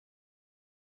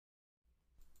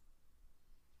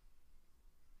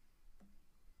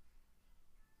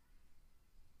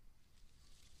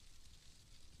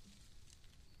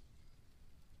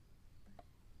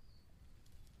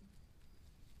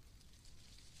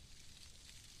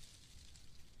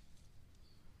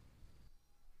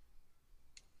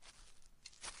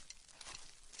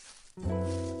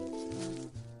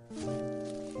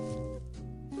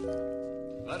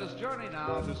journey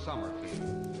now to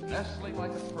Summerfield, nestling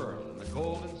like a pearl in the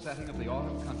golden setting of the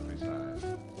autumn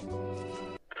countryside.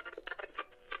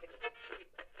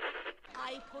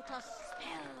 I put a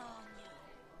spell on you.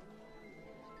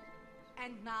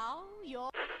 And now you're...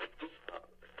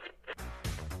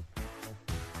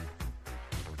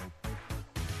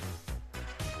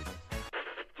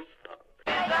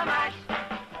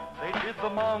 They did the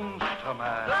Monster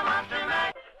Mash. The Monster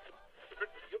Mash.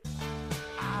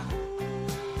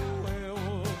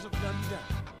 Werewolves of London.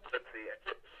 Let's see it.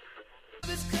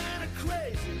 It's kind of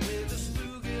crazy with a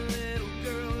spooky little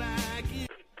girl like you.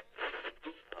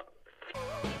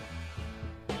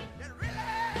 It really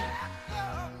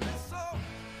got me so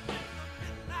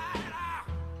midnight hour.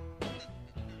 Oh,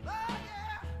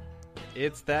 yeah.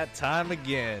 It's that time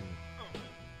again.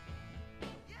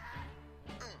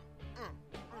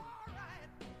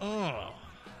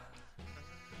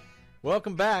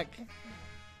 Welcome back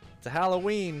to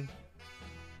Halloween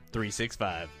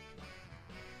 365.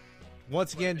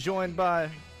 Once again, joined by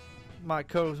my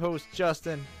co-host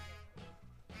Justin.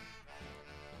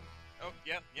 Oh,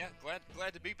 yeah.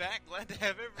 Glad to be back. Glad to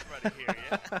have everybody here.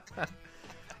 Yeah.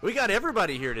 We got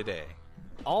everybody here today.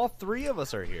 All three of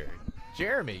us are here.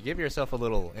 Jeremy, give yourself a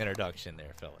little introduction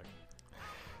there, fella.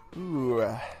 Ooh,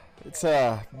 it's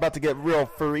about to get real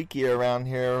freaky around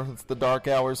here. It's the dark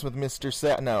hours with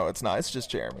Mr. No, it's not. It's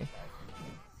just Jeremy.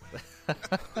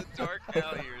 The dark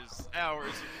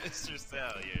hours of Mr.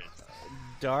 Salyers.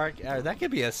 Dark hour. That could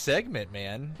be a segment,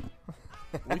 man.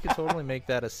 We could totally make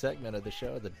that a segment of the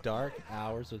show. The dark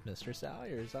hours with Mr.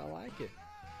 Salyers. I like it.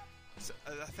 So,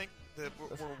 I think that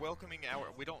we're welcoming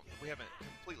we haven't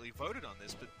completely voted on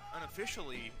this, but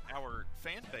unofficially our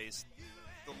fan base,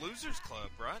 the Losers Club,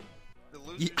 right? The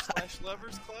Losers /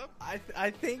 Lovers Club?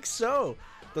 I think so.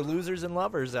 The losers and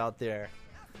lovers out there.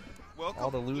 Welcome, all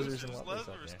the losers and lovers out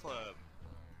Lovers there. Club.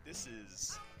 This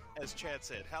is, as Chad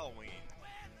said, Halloween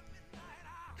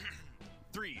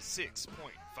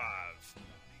 36.5.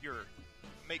 Your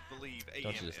make-believe AM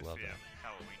Don't you just love FM that?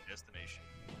 Halloween destination.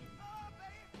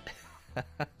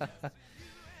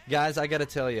 Guys, I gotta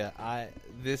tell you,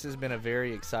 this has been a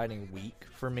very exciting week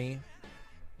for me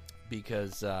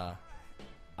because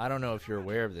I don't know if you're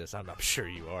aware of this. I'm sure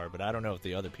you are, but I don't know if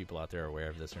the other people out there are aware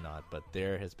of this or not. But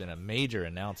there has been a major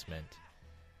announcement,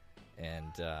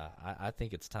 and I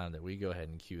think it's time that we go ahead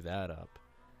and cue that up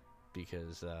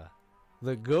because the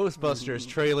Ghostbusters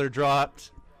trailer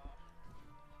dropped.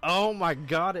 Oh my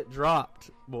God, it dropped,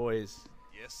 boys!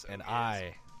 Yes, and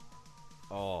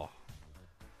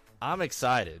I'm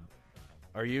excited.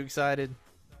 Are you excited?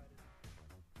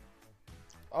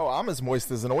 Oh, I'm as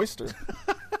moist as an oyster.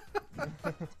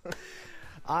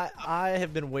 I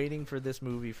have been waiting for this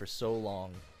movie for so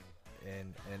long,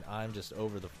 and I'm just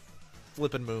over the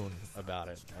flippin' moon about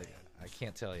it. I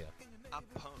can't tell you. I'm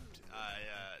pumped.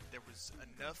 There was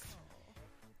enough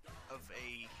of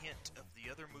a hint of the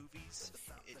other movies.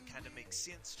 It kind of makes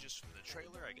sense just from the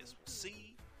trailer. I guess we'll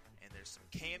see. And there's some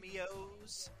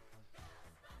cameos.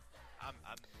 I'm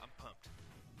pumped.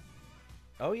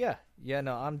 Oh yeah,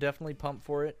 no, I'm definitely pumped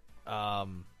for it.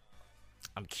 I'm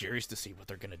curious to see what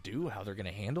they're gonna do, how they're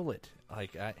gonna handle it.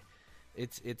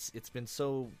 It's been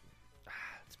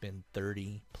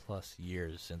 30 plus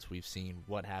years since we've seen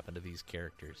what happened to these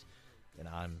characters, and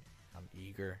I'm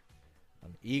eager.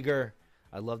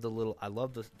 I love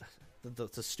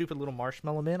the stupid little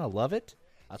marshmallow man. I love it.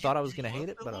 I thought I was gonna hate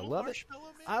it, but I love it.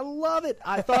 I love it.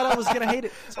 I thought I was gonna hate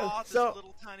it. Saw this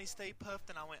little tiny Stay Puft,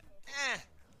 and I went, eh.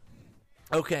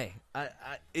 Okay,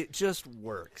 it just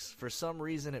works. For some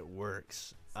reason, it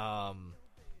works. The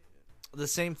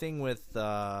same thing with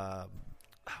the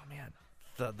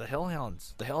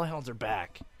Hellhounds. The Hellhounds are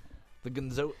back.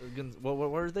 What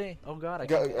were they? Oh God, I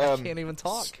can't even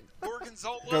talk.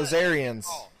 Gozerians.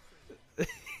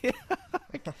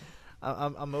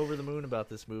 I'm over the moon about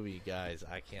this movie, guys.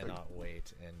 I cannot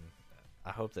wait, and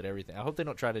I hope that everything. I hope they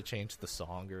don't try to change the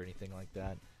song or anything like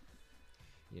that.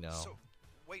 You know. So,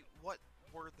 wait, what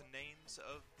were the names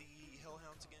of the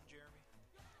Hellhounds again, Jeremy?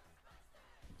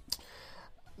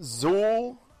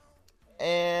 Zool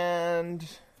and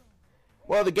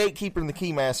the Gatekeeper and the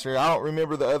Keymaster. I don't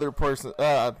remember the other person.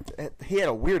 He had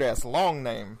a weird ass long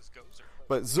name,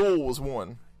 but Zool was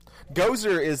one.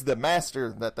 Gozer is the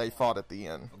master that they fought at the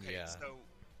end. Okay, yeah. So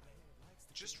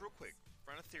just real quick,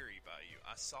 run a theory by you.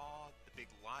 I saw the big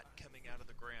light coming out of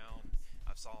the ground.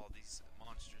 I saw all these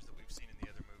monsters that we've seen in the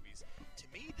other movies. To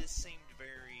me, this seemed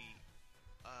very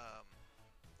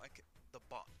like the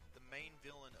main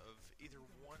villain of either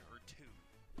 1 or 2.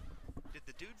 Did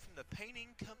the dude from the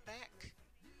painting come back?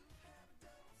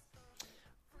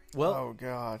 Well, Oh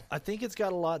God. I think it's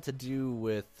got a lot to do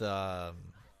with the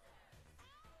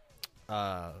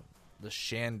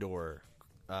Shandor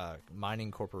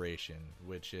Mining Corporation,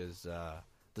 which is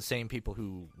the same people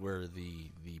who were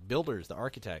the builders, the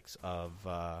architects of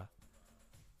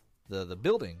the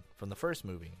building from the first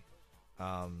movie.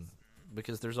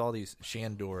 Because there's all these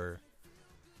Shandor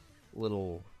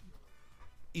little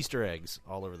Easter eggs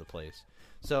all over the place.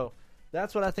 So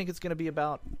that's what I think it's going to be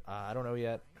about. I don't know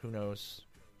yet. Who knows?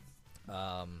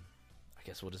 I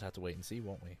guess we'll just have to wait and see,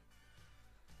 won't we?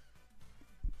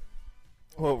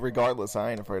 Well, regardless,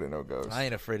 I ain't afraid of no ghosts. I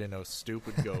ain't afraid of no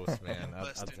stupid ghosts, man.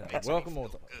 Busted makes Welcome me on.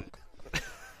 feel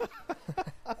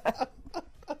good.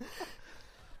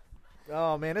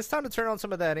 Oh man, it's time to turn on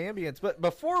some of that ambience. But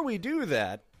before we do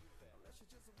that,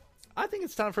 I think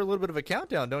it's time for a little bit of a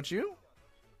countdown, don't you?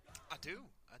 I do.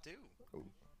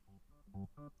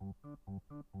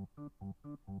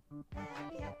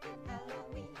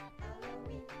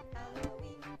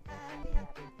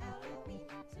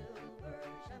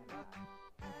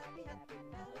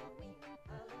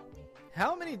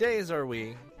 How many days are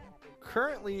we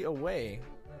currently away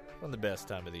from the best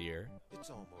time of the year? It's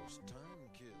almost time,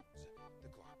 kids. The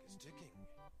clock is ticking.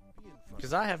 Be in front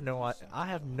Because I have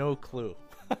no clue.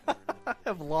 I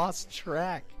have lost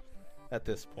track at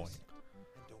this point.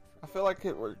 I feel like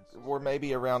we're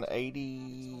maybe around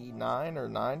 89 or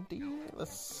 90.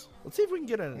 Let's see if we can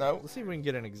get an No. Let's see if we can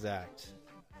get an exact.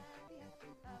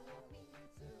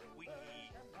 We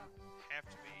have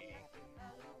to be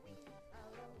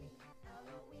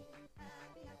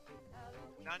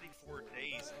 94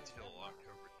 days until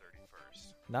October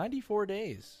 31st. 94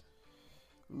 days.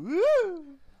 Woo!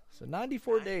 So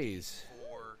 94 days.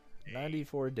 4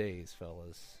 94 days,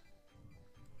 fellas.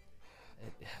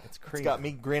 It's crazy. It's got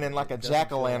me grinning like a It doesn't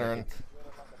feel jack-o'-lantern.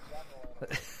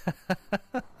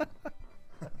 like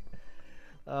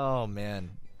Oh, man.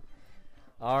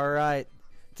 All right.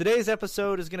 Today's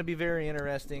episode is going to be very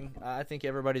interesting. I think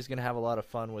everybody's going to have a lot of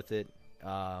fun with it.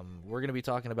 We're going to be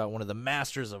talking about one of the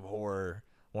masters of horror,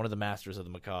 one of the masters of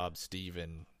the macabre,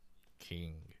 Stephen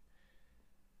King.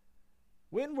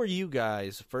 When were you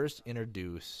guys first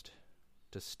introduced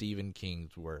to Stephen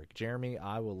King's work? Jeremy,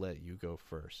 I will let you go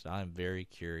first. I'm very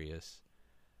curious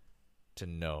to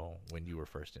know when you were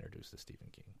first introduced to Stephen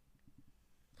King.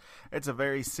 It's a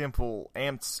very simple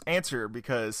answer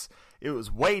because it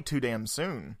was way too damn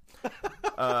soon.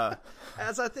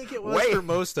 As I think it was Wait. for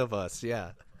most of us,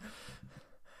 yeah.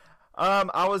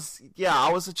 I was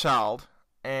a child,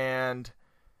 and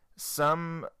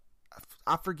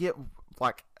I forget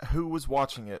like who was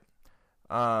watching it.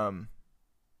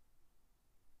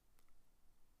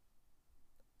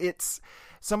 It's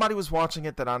somebody was watching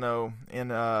it that I know in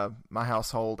my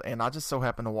household, and I just so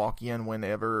happened to walk in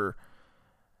whenever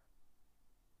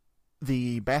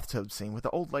the bathtub scene with the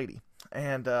old lady,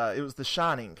 and it was The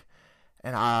Shining,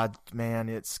 and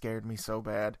it scared me so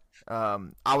bad.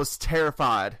 I was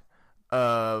terrified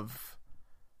of,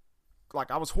 like,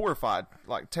 I was horrified,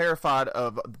 like terrified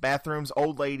of bathrooms,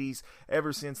 old ladies.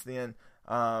 Ever since then,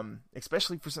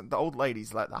 especially for the old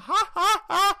ladies, like the ha ha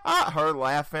ha ha, her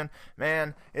laughing,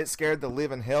 man, it scared the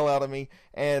living hell out of me.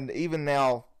 And even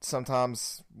now,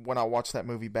 sometimes when I watch that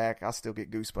movie back, I still get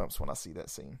goosebumps when I see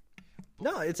that scene.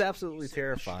 No, it's absolutely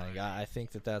terrifying. I think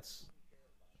that's...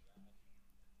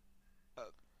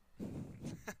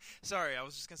 Sorry, I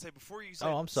was just gonna say before you said.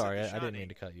 Oh, I'm sorry. said I The didn't Shining, mean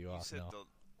to cut you off. said No.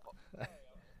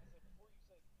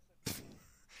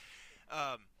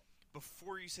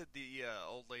 Before you said the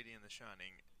old lady in The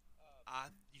Shining,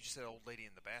 you said old lady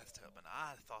in the bathtub, and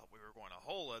I thought we were going a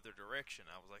whole other direction.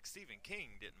 I was like, Stephen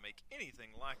King didn't make anything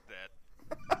like that.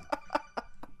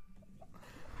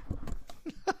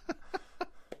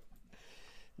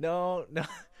 No.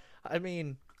 I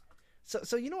mean,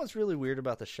 so you know what's really weird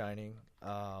about The Shining?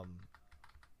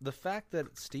 The fact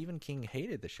that Stephen King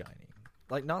hated The Shining.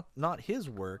 Like, not his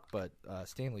work, but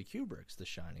Stanley Kubrick's The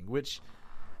Shining, which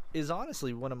is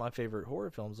honestly one of my favorite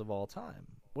horror films of all time.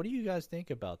 What do you guys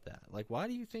think about that? Like, why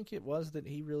do you think it was that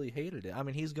he really hated it? I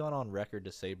mean, he's gone on record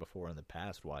to say before in the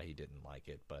past why he didn't like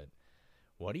it, but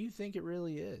what do you think it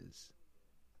really is?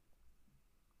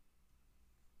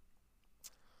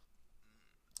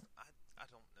 I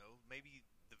don't know. Maybe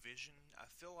the vision. I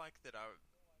feel like that I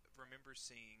remember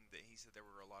seeing that he said there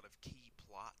were a lot of key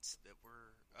plots that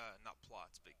were not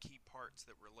plots, but key parts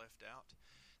that were left out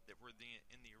that were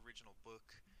in the original book.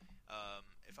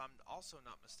 If I'm also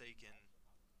not mistaken,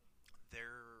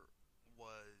 there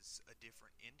was a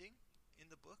different ending in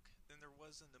the book than there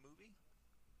was in the movie.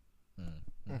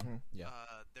 Mm-hmm. Yeah.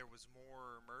 There was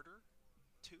more murder,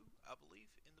 too, I believe,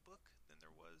 in the book than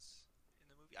there was in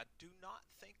the movie. movie. I do not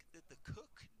think that the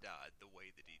cook died the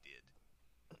way that he did.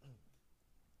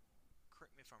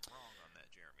 Correct me if I'm wrong on that,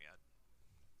 Jeremy.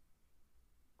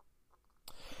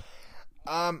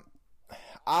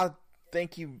 I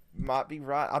think you might be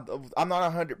right. I'm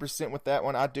not 100% with that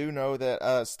one. I do know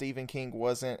that Stephen King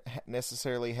wasn't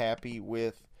necessarily happy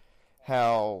with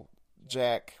how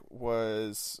Jack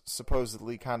was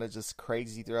supposedly kind of just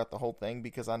crazy throughout the whole thing,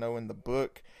 because I know in the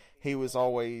book he was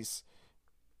always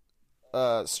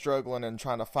struggling and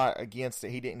trying to fight against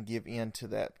it. He didn't give in to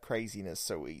that craziness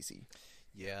so easy.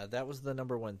 Yeah, that was the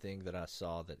number one thing that I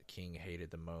saw that King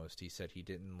hated the most. He said he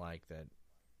didn't like that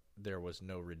there was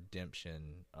no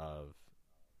redemption of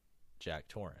Jack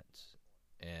Torrance.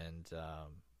 And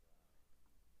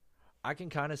I can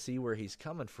kind of see where he's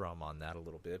coming from on that a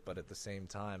little bit, but at the same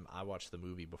time, I watched the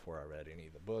movie before I read any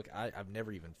of the book. I've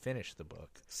never even finished the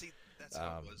book. See, that's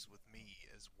how it was with me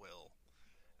as well.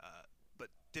 But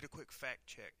did a quick fact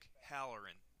check.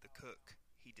 Halloran, the cook,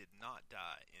 he did not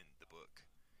die in the book.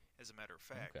 As a matter of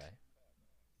fact,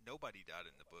 nobody died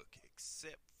in the book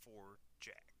except for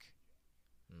Jack.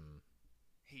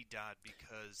 He died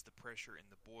because the pressure in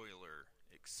the boiler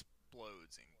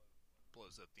explodes and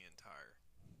blows up the entire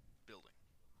building.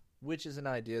 Which is an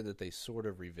idea that they sort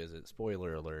of revisit,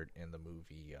 spoiler alert, in the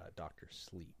movie Dr.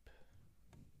 Sleep.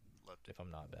 Loved it. If I'm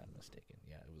not bad mistaken.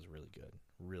 Yeah, it was really good.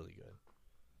 Really good.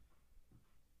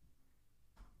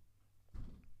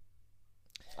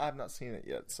 I've not seen it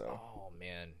yet, so. Oh,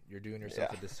 man. You're doing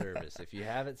yourself a disservice. If you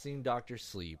haven't seen Dr.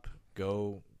 Sleep,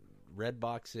 go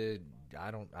Redbox it.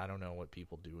 I don't know what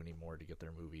people do anymore to get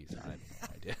their movies. I have no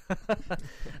idea.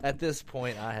 At this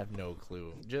point, I have no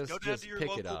clue. Just go down to your pick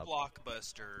local it up.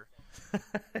 Blockbuster.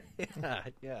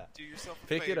 Yeah. Do yourself a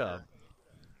Pick favor. it up.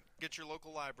 Get your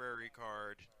local library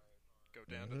card. Go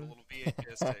down to the little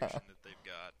VHS section that they've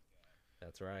got.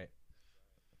 That's right.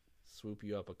 Swoop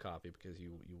you up a copy because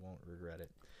you won't regret it.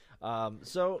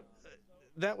 So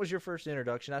that was your first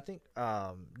introduction. I think,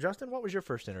 Justin, what was your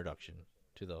first introduction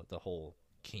to the whole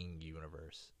King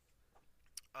universe?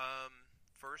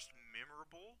 First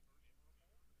memorable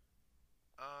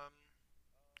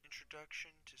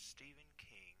introduction to Stephen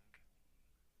King.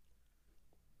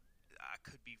 I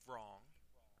could be wrong,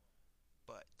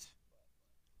 but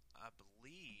I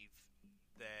believe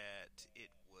that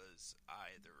it was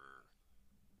either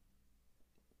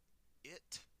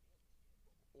It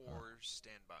or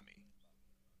Stand By Me.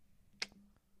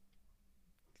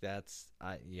 Because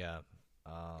I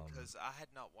had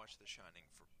not watched The Shining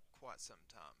for quite some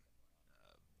time.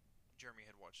 Jeremy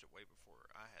had watched it way before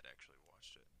I had actually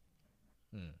watched it.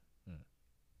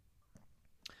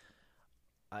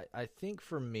 I think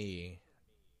for me,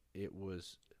 it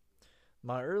was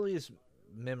my earliest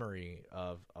memory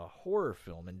of a horror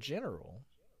film in general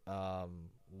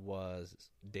was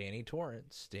Danny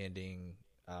Torrance standing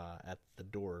at the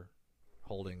door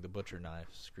holding the butcher knife,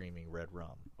 screaming "Red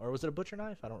Rum." Or was it a butcher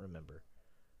knife? I don't remember.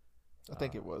 I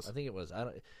think it was. I think it was.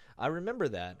 I remember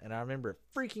that, and I remember it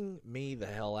freaking me the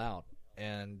hell out.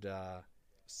 And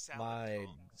salad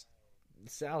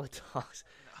tongs.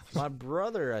 My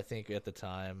brother, I think at the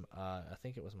time,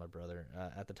 it was my brother.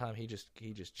 At the time, he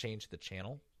just changed the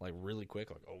channel like really quick.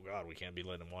 Like, oh god, we can't be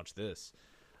letting him watch this.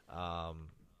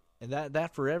 And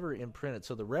that forever imprinted.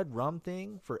 So the Red Rum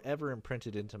thing forever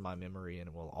imprinted into my memory, and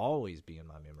it will always be in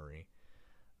my memory.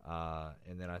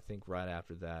 And then I think right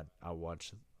after that, I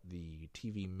watched the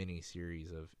TV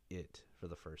miniseries of It for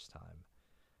the first time,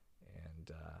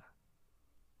 and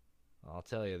I'll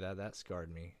tell you that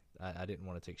scarred me. I didn't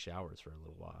want to take showers for a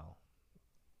little while.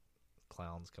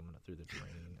 Clowns coming up through the drain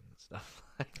and stuff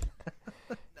like that.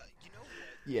 No, you know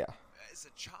what? Yeah. As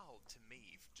a child, to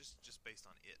me, just based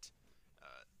on It,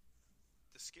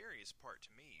 the scariest part to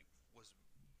me was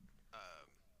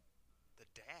the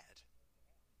dad.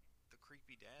 The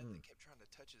creepy dad that kept trying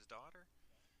to touch his daughter.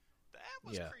 That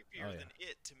was creepier than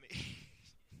It to me.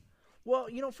 Well,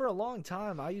 for a long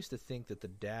time, I used to think that the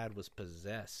dad was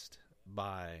possessed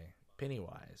by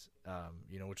Pennywise,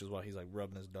 which is why he's like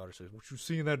rubbing his daughter. Says, "What you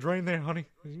see in that drain there, honey?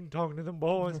 You talking to them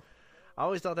boys?" I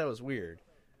always thought that was weird.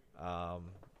 Of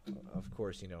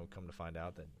course, come to find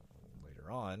out that later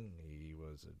on he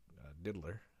was a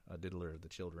diddler of the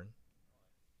children.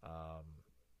 I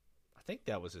think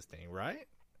that was his thing, right?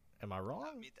 Am I wrong?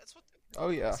 I mean, that's what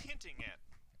he's hinting at.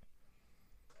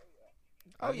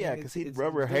 Oh, yeah, because he'd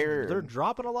rub her hair. They're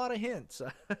dropping a lot of hints.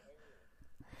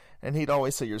 And he'd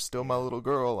always say, "You're still my little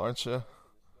girl, aren't you?"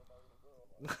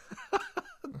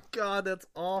 God, that's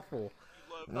awful.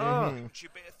 You love me, don't you,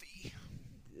 Bethy?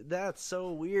 That's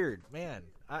so weird, man.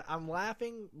 I'm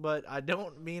laughing, but I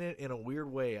don't mean it in a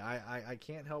weird way. I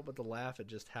can't help but to laugh at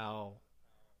just how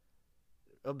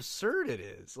absurd it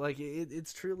is. Like,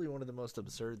 it's truly one of the most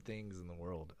absurd things in the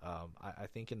world. I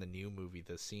think in the new movie,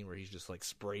 the scene where he's just like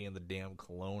spraying the damn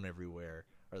cologne everywhere,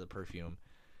 or the perfume,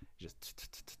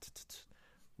 just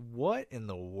what in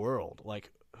the world?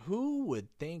 Like, who would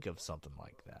think of something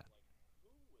like that?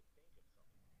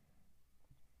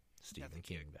 Stephen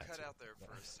King. Cut out there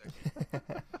for a second.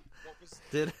 What was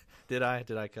did I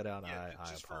cut out? Yeah, I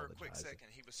just for apologize. a quick second,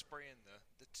 he was spraying the.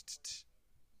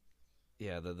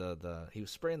 Yeah, the he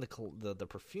was spraying the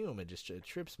perfume. It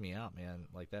trips me out, man.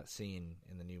 Like that scene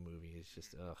in the new movie is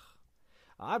just ugh.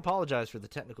 I apologize for the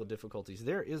technical difficulties.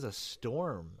 There is a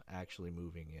storm actually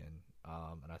moving in,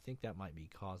 and I think that might be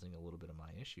causing a little bit of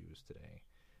my issues today.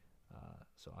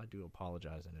 So I do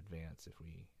apologize in advance if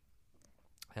we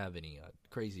have any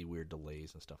crazy weird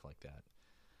delays and stuff like that.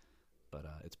 But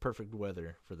it's perfect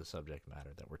weather for the subject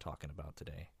matter that we're talking about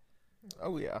today.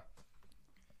 Oh, yeah.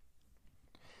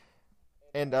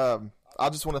 And I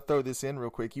just want to throw this in real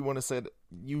quick. You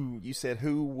said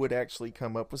who would actually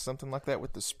come up with something like that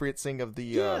with the spritzing of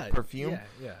the perfume?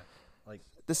 Yeah. Like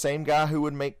the same guy who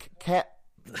would make cat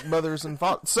mothers and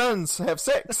sons have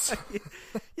sex.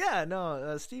 Yeah,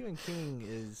 no. Stephen King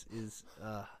is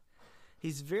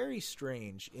he's very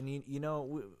strange, and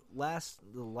the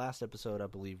last episode I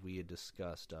believe we had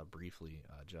discussed briefly,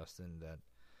 Justin, that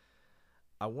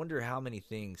I wonder how many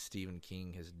things Stephen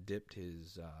King has dipped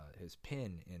his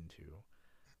pen into,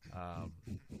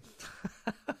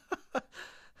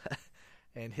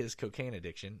 and his cocaine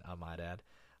addiction, I might add,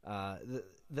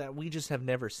 that we just have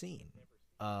never seen.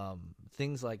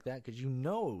 Things like that, because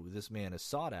this man is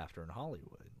sought after in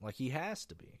Hollywood. Like, he has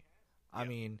to be. I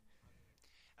mean,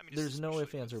 there's no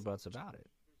ifs, ands, or buts about it.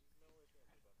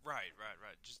 Right.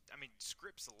 Just,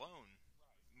 scripts alone,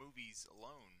 movies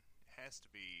alone, has to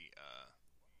be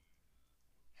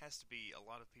a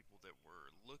lot of people that were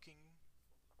looking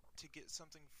to get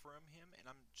something from him, and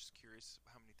I'm just curious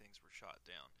how many things were shot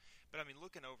down. But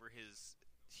looking over his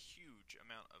huge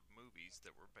amount of movies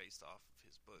that were based off of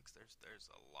his books, there's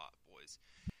a lot, boys.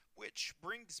 Which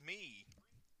brings me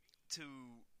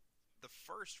to the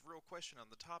first real question on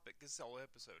the topic. This whole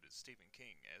episode is Stephen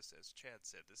King, as Chad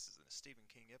said. This is a Stephen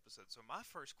King episode. So my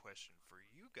first question for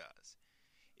you guys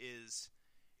is,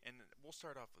 and we'll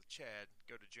start off with Chad,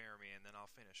 go to Jeremy, and then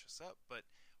I'll finish us up. But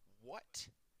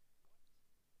what,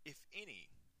 if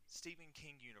any, Stephen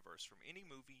King universe from any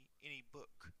movie, any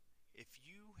book, if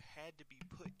you had to be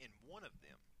put in one of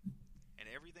them, and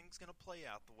everything's going to play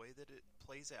out the way that it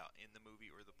plays out in the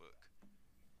movie or the book,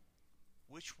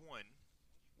 which one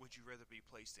would you rather be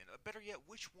placed in? Better yet,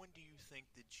 which one do you think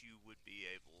that you would be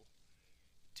able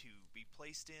to be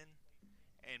placed in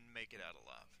and make it out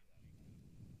alive?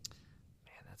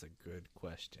 Man, that's a good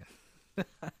question.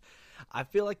 I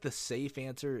feel like the safe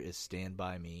answer is Stand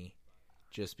By Me,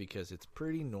 just because it's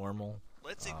pretty normal.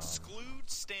 Let's exclude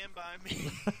Stand By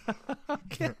Me.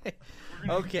 Okay.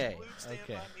 Exclude Stand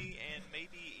By Me, and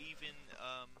maybe even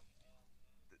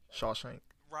Shawshank.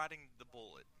 Riding the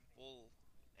Bullet.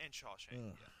 And Shawshank.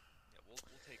 Yeah, we'll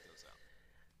take those out.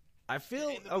 I feel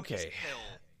and the okay.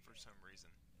 Cell, for some reason.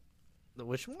 The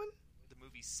which one? The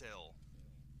movie Cell.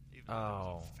 Even though it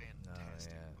was a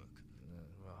fantastic book.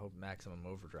 I hope Maximum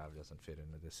Overdrive doesn't fit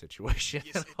into this situation.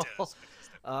 Yes, it does.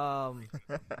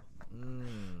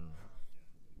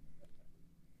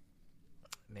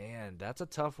 Man, that's a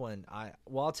tough one.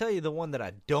 I'll tell you the one that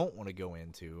I don't want to go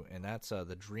into, and that's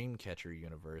the Dreamcatcher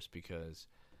universe, because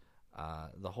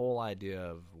the whole idea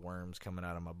of worms coming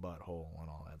out of my butthole and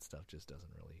all that stuff just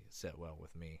doesn't really sit well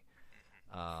with me.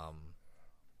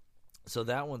 So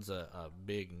that one's a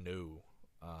big no,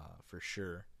 for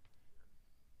sure.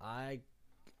 I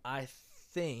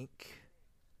think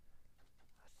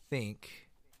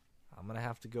I'm gonna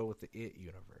have to go with the It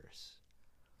universe.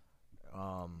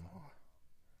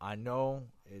 I know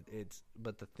it's,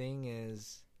 but the thing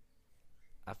is,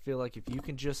 I feel like if you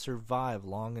can just survive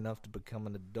long enough to become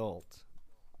an adult,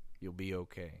 you'll be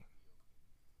okay.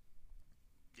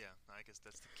 Yeah, I guess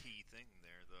that's the key thing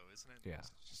there, though, isn't it? Yeah.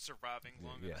 Surviving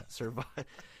long enough. Yeah, survive.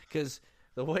 Because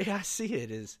the way I see it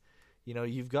is,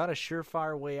 you've got a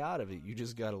surefire way out of it. You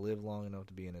just got to live long enough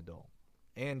to be an adult.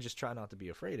 And just try not to be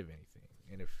afraid of anything.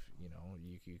 And if,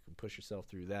 you can push yourself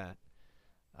through that,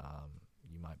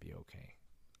 you might be okay.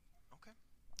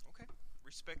 Okay.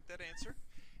 Respect that answer.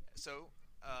 So,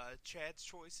 Chad's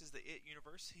choice is the It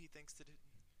universe. He thinks that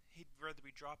he'd rather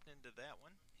be dropped into that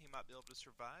one. He might be able to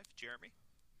survive. Jeremy?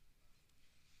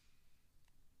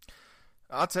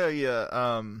 I'll tell you,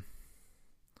 I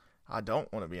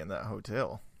don't want to be in that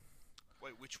hotel.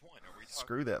 Wait, which one are we talking?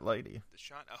 Screw that lady. The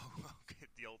shot. Oh, okay,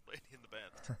 the old lady in the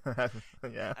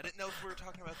bathroom. Yeah. I didn't know if we were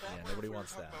talking about that. Yeah, one nobody or if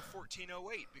wants we were that. talking about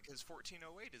 1408 because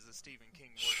 1408 is a Stephen King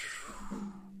work as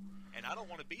well, and I don't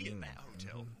want to be in that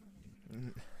hotel.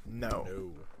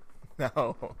 No.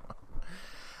 No.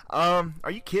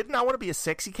 Are you kidding? I want to be a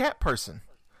sexy cat person.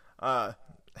 I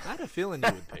had a feeling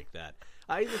you would pick that.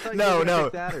 I either thought you No, were going to no.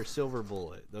 pick that or Silver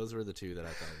Bullet. Those were the two that I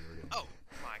thought you were going to Oh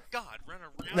my God! Run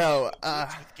around No, in the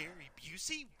woods with Gary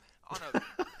Busey on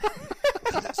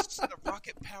a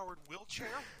rocket-powered wheelchair.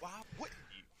 Why wouldn't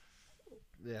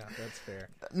you? Yeah, that's fair.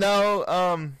 No,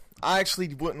 I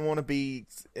actually wouldn't want to be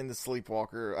in the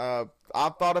Sleepwalker.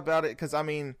 I've thought about it because I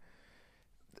mean,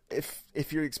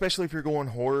 if you're especially if you're going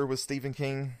horror with Stephen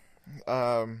King,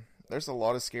 there's a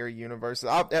lot of scary universes.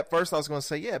 At first, I was going to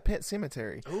say yeah, Pet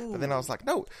Cemetery, but then I was like,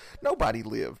 no, nobody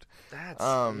lived. That's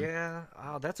yeah.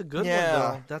 Oh, that's a good Yeah.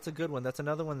 one. Though. That's a good one. That's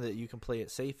another one that you can play it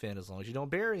safe in as long as you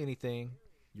don't bury anything.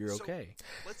 You're So, okay.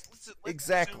 Let's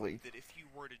Exactly. assume that if you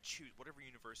were to choose whatever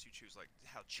universe you choose, like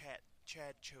how Chad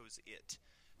chose it.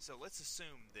 So let's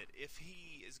assume that if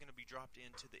he is going to be dropped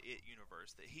into the It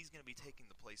universe, that he's going to be taking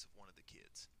the place of one of the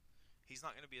kids. He's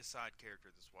not going to be a side character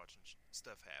that's watching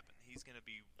stuff happen. He's going to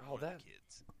be one of the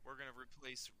kids. We're going to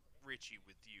replace Richie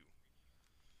with you.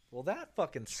 Well, that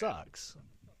fucking sucks.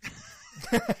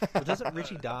 But doesn't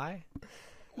Richie die?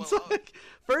 Well, It's like,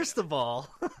 first of all,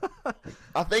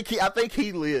 I think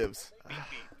he lives. beep,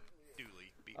 beep,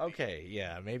 Dooley, beep, beep. okay,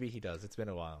 yeah, maybe he does. It's been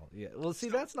a while. Yeah. Well, see,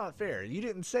 that's not fair. You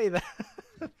didn't say that.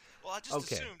 Well, I just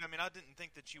Okay. assumed. I mean, I didn't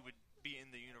think that you would be in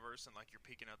the universe and like you're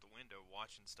peeking out the window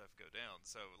watching stuff go down.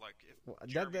 So, like, if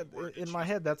Jeremy were to in choose my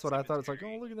head, that's what I thought. It's like,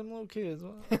 Cemetery- oh, look at them little kids.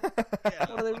 What, Yeah,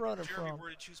 what are they like, running if Jeremy from?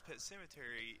 were to choose Pet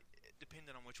Cemetery,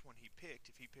 depending on which one he picked,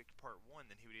 if he picked part one,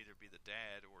 then he would either be the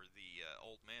dad or the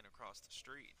old man across the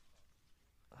street.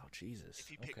 Oh, Jesus. If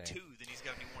he picked Okay. two, then he's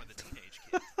got to be one of the teenage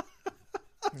kids.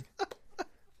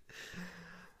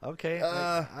 Okay,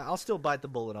 I'll still bite the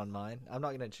bullet on mine. I'm not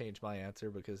going to change my answer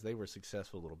because they were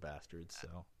successful little bastards.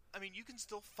 So I mean, you can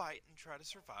still fight and try to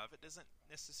survive. It doesn't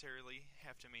necessarily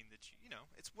have to mean that you know,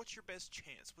 it's what's your best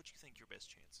chance. What you think your best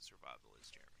chance of survival is,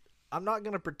 Jeremy? I'm not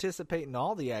going to participate in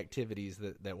all the activities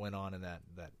that went on in that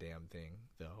damn thing,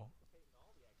 though.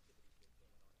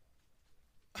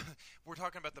 We're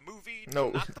talking about the movie, No.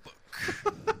 not the book.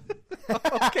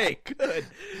 Okay, good.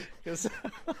 'Cause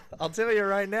I'll tell you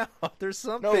right now, there's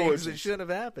some No, things it's that just- shouldn't have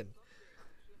happened.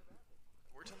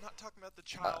 We're not talking about the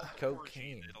child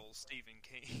cocaine. orgy that old Stephen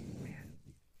King.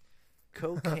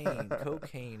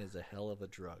 Cocaine is a hell of a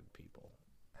drug, people.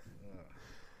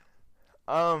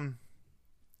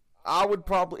 I would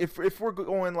probably if we're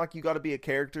going like you got to be a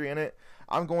character in it.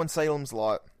 I'm going Salem's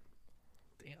Lot.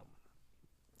 Damn,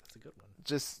 that's a good one.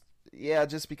 Just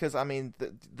because I mean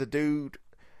the dude.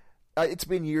 It's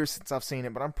been years since I've seen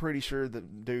it, but I'm pretty sure the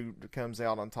dude comes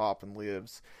out on top and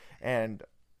lives. And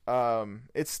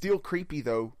it's still creepy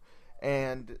though.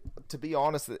 And to be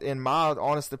honest, in my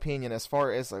honest opinion, as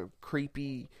far as a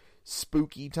creepy,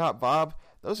 spooky type vibe,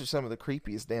 those are some of the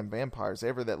creepiest damn vampires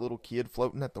ever. That little kid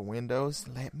floating at the windows,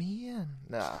 let me in.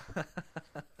 Nah.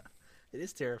 It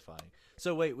is terrifying.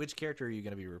 So wait, which character are you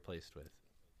going to be replaced with?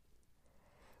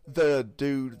 The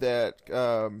dude that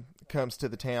comes to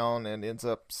the town and ends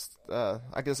up,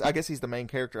 I guess he's the main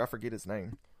character. I forget his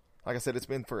name. Like I said, it's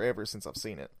been forever since I've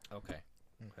seen it. Okay.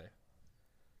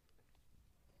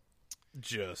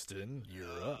 Justin, you're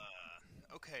up.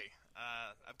 Okay,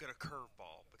 I've got a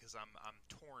curveball because I'm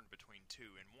torn between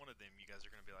two, and one of them you guys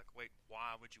are going to be like, wait,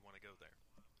 why would you want to go there?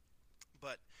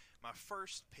 But my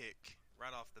first pick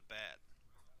right off the bat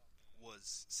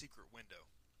was Secret Window.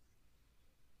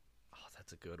 Oh,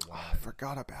 that's a good one. I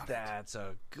forgot about it. That's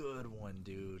a good one,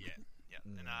 dude. Yeah,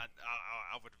 and I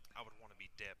would want to be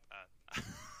Depp.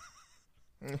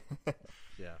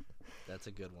 Yeah, that's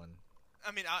a good one.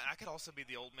 I mean, I could also be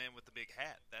the old man with the big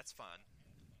hat. That's fun.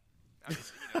 I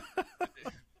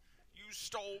mean, you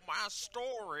stole my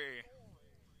story.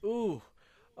 Ooh.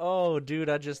 Oh, dude,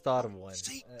 I just thought of one.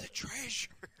 Seek the treasure.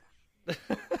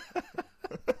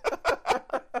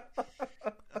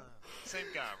 Same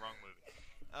guy, wrong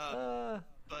movie.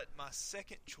 But my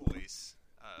second choice,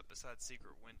 besides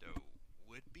Secret Window,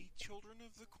 would be Children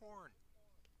of the Corn.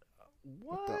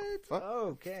 What? the fuck?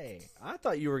 Okay. I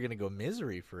thought you were going to go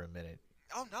Misery for a minute.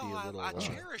 Oh no, Be a little, I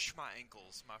cherish my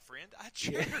ankles, my friend. I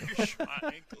cherish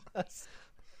my ankles.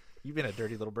 You've been a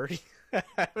dirty little birdie.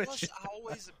 Plus, I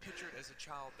always pictured as a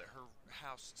child that her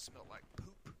house smelled like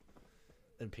poop.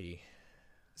 And pee.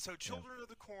 So, Children of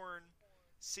the Corn,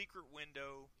 Secret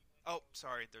Window. Oh,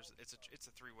 sorry. It's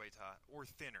a three-way tie or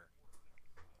Thinner.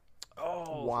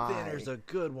 Oh, Why? Thinner's a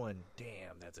good one.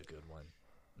 Damn, that's a good one.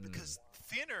 Because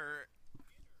Thinner,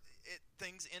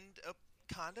 things end up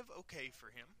kind of okay for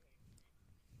him.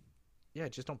 Yeah,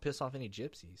 just don't piss off any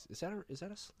gypsies. Is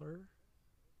that a slur?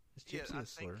 Is gypsy I a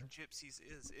slur? think gypsies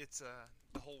is. It's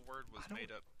the whole word was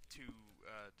made up to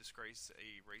disgrace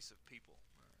a race of people.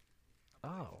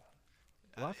 Oh.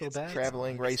 Well, I feel It's- bad.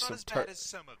 Traveling race It's not of as bad as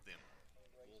some of them.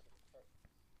 We'll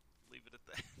leave it at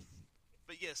that.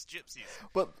 But yes, gypsies.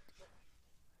 But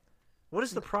What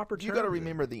is the proper term? you got to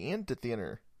remember the end to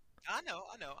Thinner. I know.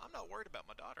 I'm not worried about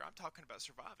my daughter. I'm talking about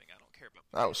surviving. I don't care about.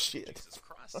 Oh, shit. Jesus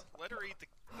Christ! Let her eat the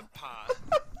pie.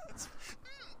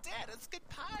 Dad, that's good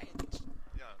pie.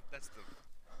 Yeah, that's the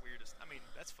weirdest. I mean,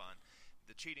 that's fun.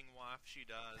 The cheating wife, she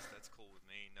does. That's cool with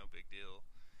me. No big deal.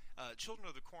 Children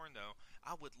of the Corn, though,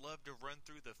 I would love to run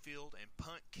through the field and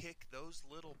punt kick those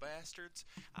little bastards.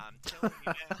 I'm telling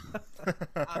you now.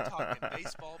 I'm talking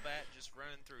baseball bat, just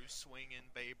running through, swinging,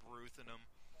 Babe Ruth and them.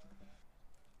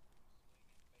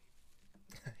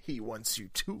 He wants you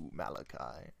too,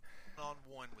 Malachi. On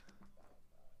one with.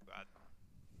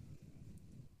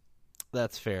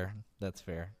 That's fair. That's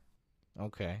fair.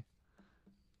 Okay.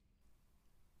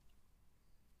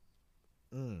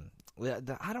 Yeah,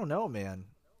 I don't know, man.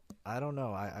 I don't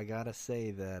know. I gotta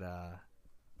say that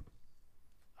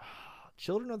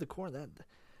Children of the Corn,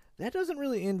 that doesn't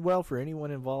really end well for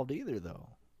anyone involved either, though.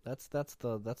 That's the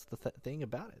thing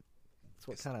about it. That's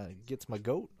what kind of gets my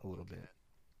goat a little bit.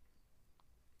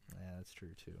 Yeah, that's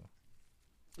true too.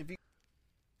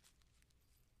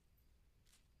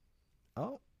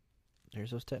 Oh,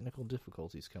 there's those technical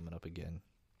difficulties coming up again.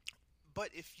 But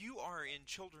if you are in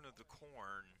Children of the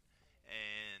Corn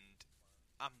and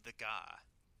I'm the guy,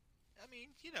 I mean,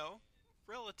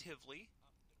 relatively,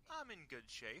 I'm in good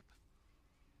shape.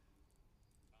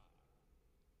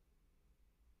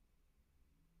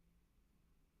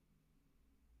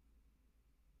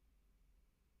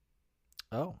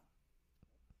 Oh,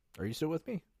 are you still with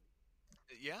me?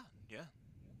 Yeah.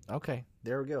 Okay,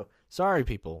 there we go. Sorry,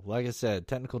 people. Like I said,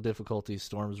 technical difficulties,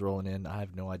 storms rolling in. I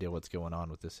have no idea what's going on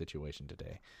with this situation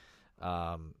today.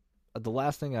 The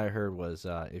last thing I heard was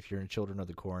if you're in Children of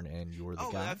the Corn and you're the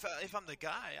guy. If I'm the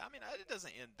guy, I mean, it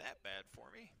doesn't end that bad for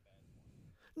me.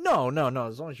 No.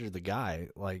 As long as you're the guy,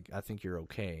 like, I think you're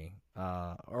okay.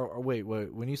 Or wait,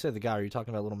 when you say the guy, are you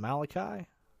talking about little Malachi?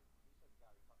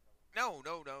 No.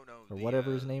 Or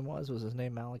whatever his name was his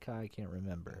name Malachi? I can't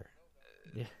remember.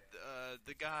 Yeah.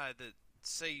 The guy that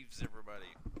saves everybody.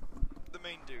 The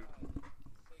main dude.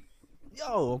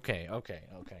 Oh, okay.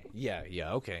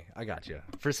 Yeah, okay. I got you.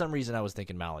 For some reason, I was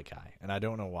thinking Malachi, and I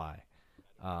don't know why.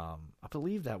 I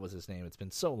believe that was his name. It's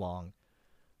been so long.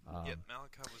 Malachi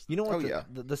was. You know what? yeah.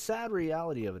 The sad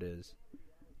reality of it is,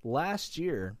 last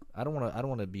year, I don't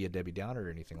want to be a Debbie Downer or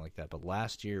anything like that, but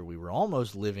last year we were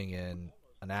almost living in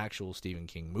an actual Stephen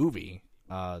King movie,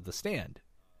 The Stand,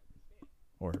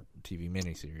 or TV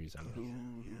miniseries. I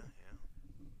mean. Yeah.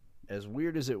 As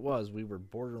weird as it was, we were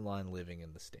borderline living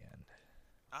in The Stand.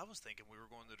 I was thinking we were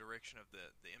going the direction of the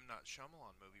M. Night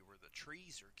Shyamalan movie where the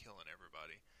trees are killing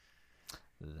everybody.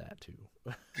 That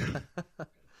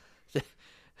too.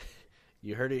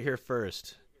 You heard it here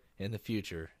first. In the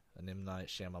future, an M. Night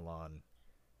Shyamalan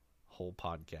whole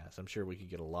podcast. I'm sure we could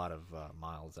get a lot of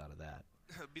miles out of that.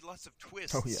 There'd be lots of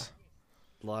twists. Oh, yeah.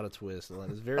 A lot of twists.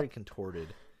 It's very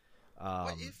contorted.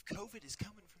 What if COVID is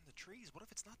coming from the trees? What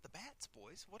if it's not the bats,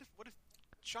 boys? What if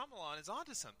Shyamalan is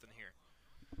onto something here?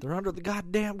 They're under the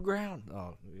goddamn ground.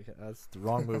 Oh, that's the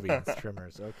wrong movie. It's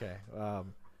Tremors. Okay.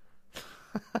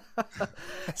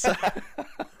 So,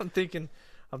 I'm thinking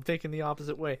the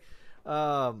opposite way.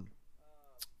 I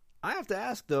have to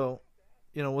ask though,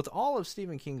 with all of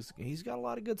Stephen King's, he's got a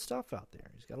lot of good stuff out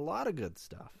there. He's got a lot of good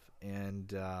stuff. And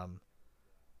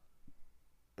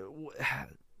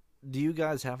do you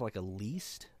guys have like a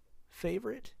least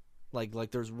favorite? Like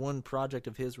there's one project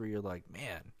of his where you're like,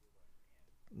 man,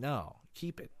 no,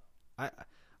 keep it. I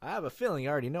have a feeling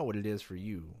I already know what it is for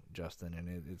you, Justin, and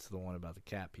it's the one about the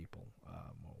cat people.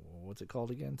 What's it called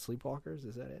again? Sleepwalkers?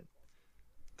 Is that it?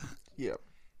 Yep.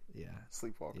 Yeah.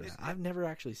 Sleepwalkers. Yeah. I've never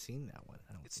actually seen that one.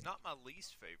 It's not my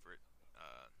least favorite,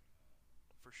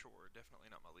 for sure. Definitely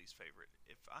not my least favorite.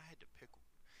 If I had to pick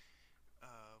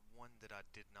one that I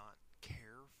did not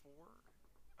care for,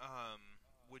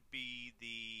 would be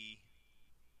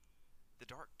the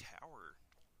Dark Tower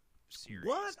series.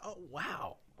 What? Oh,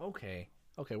 wow. Okay,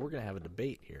 we're going to have a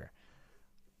debate here.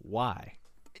 Why?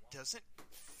 It doesn't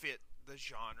fit the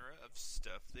genre of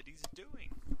stuff that he's doing.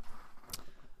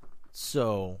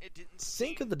 So, It didn't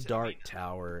think seem of the to Dark me-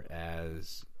 Tower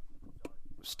as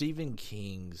Stephen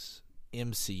King's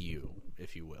MCU,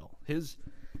 if you will.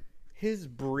 his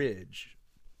bridge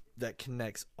that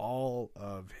connects all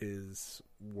of his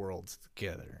worlds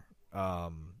together.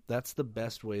 That's the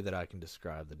best way that I can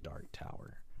describe the Dark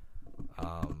Tower.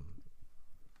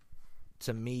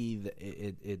 To me,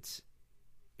 it's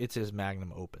his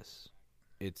magnum opus.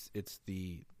 It's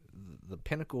the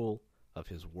pinnacle of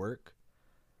his work,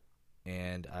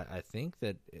 and I think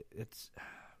that it's.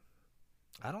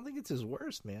 I don't think it's his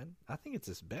worst, man. I think it's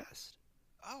his best.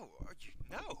 Oh,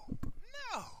 no.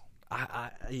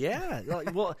 Yeah.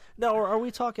 Well, no. Are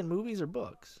we talking movies or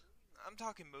books? I'm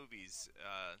talking movies.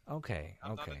 Okay.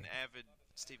 I'm not an avid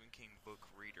Stephen King book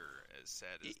reader, as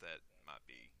sad as that might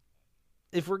be.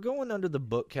 If we're going under the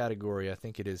book category, I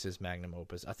think it is his magnum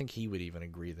opus. I think he would even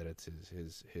agree that it's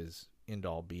his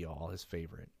end-all, be-all, his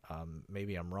favorite.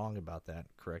 Maybe I'm wrong about that.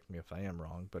 Correct me if I am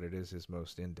wrong, but it is his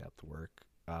most in-depth work.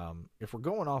 If we're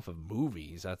going off of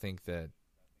movies, I think that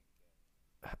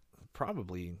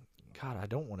probably, God, I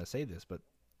don't want to say this, but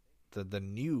the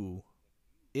new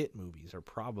It movies are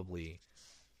probably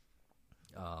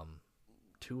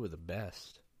two of the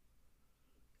best.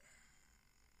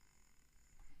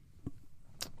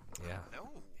 Yeah. No.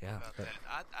 Yeah. About that.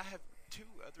 I have two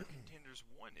other contenders.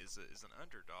 One is an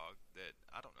underdog that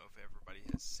I don't know if everybody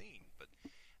has seen, but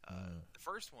the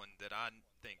first one that I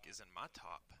think is in my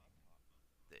top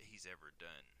that he's ever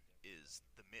done is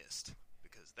The Mist,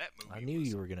 because that movie I knew was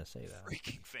you were going to say that.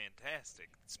 freaking fantastic,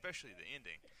 especially the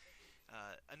ending.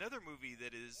 Another movie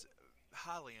that is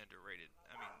highly underrated.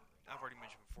 I mean, I've already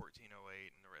mentioned 1408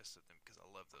 and the rest of them because I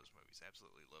love those movies.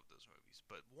 Absolutely love those movies.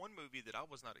 But one movie that I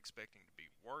was not expecting to be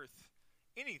worth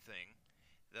anything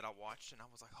that I watched and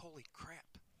I was like, holy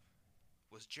crap,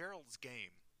 was Gerald's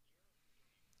Game.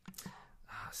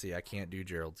 See, I can't do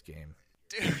Gerald's Game.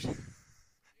 Dude,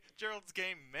 Gerald's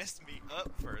Game messed me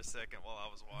up for a second while I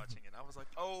was watching it. I was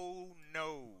like, oh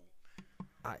no.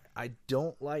 I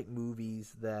don't like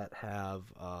movies that have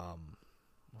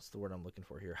what's the word I'm looking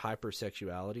for here?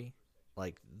 Hypersexuality.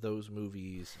 Like those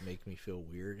movies make me feel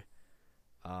weird.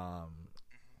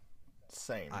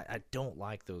 Same. I don't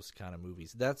like those kind of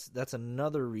movies. That's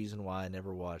another reason why I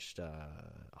never watched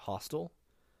Hostel.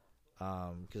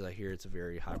 Because I hear it's a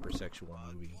very hypersexual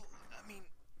movie. Well, I mean,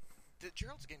 the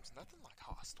Gerald's Game's nothing like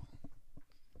Hostel.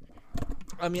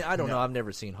 I mean, I don't know. I've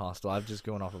never seen Hostel. I'm just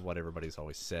going off of what everybody's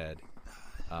always said.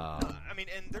 I mean,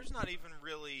 and there's not even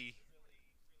really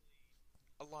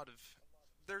a lot of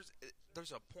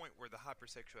there's a point where the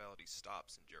hypersexuality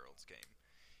stops in Gerald's Game.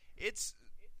 It's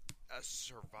a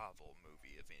survival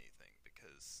movie, if anything,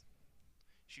 because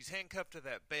she's handcuffed to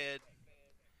that bed.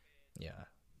 Yeah.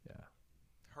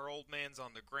 Her old man's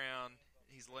on the ground.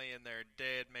 He's laying there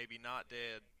dead, maybe not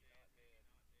dead.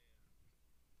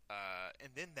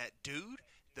 And then that dude,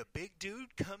 the big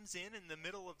dude, comes in the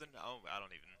middle of the... Oh, I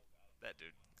don't even... That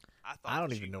dude. I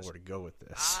don't even know where to go with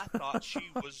this. I thought she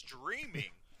was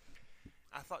dreaming.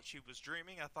 I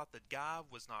thought the guy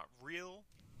was not real.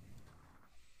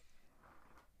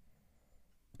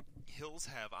 Hills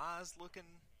have eyes looking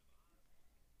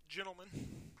gentlemen.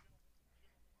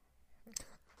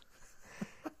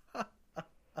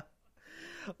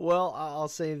 Well, I'll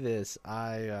say this.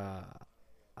 I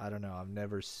don't know. I've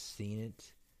never seen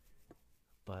it.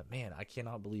 But, man, I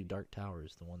cannot believe Dark Tower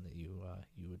is the one that you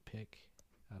would pick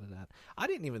out of that. I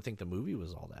didn't even think the movie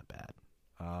was all that bad.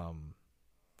 I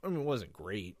mean, it wasn't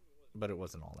great, but it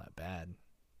wasn't all that bad.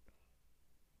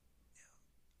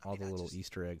 Yeah. All the little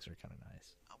Easter eggs are kind of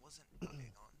nice. I wasn't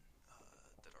big on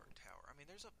the Dark Tower. I mean,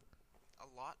 there's a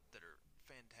lot that are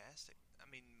fantastic. I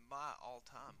mean, my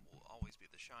all-time will always be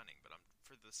The Shining, but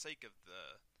for the sake of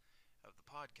the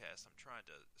podcast, I'm trying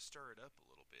to stir it up a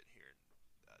little bit here.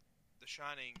 The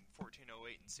Shining,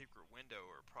 1408, and Secret Window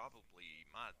are probably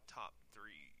my top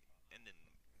three, and then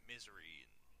Misery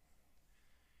and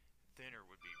Thinner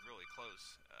would be really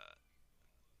close.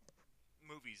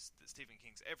 Movies that Stephen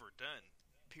King's ever done,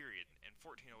 period. And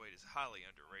 1408 is highly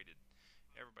underrated.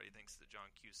 Everybody thinks that John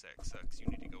Cusack sucks. You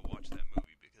need to go watch that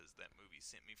movie because that movie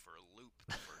sent me for a loop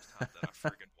the first time that I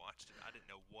friggin' watched it. I didn't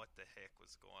know what the heck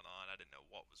was going on. I didn't know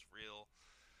what was real.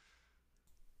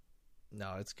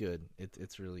 No, it's good.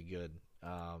 It's really good.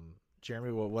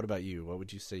 Jeremy, what about you? What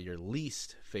would you say your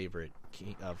least favorite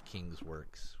of King's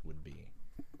works would be?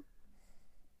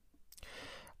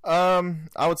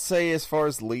 I would say as far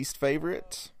as least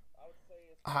favorite,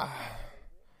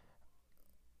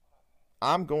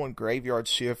 I'm going Graveyard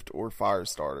Shift or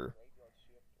Firestarter.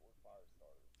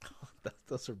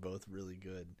 Those are both really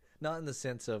good. Not in the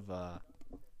sense of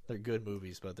they're good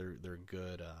movies, but they're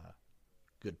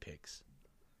good picks.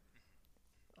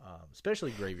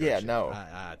 Especially Graveyard Shift. No.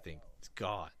 I think,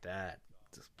 God,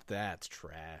 that's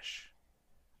trash.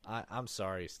 I'm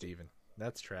sorry, Steven.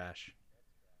 That's trash.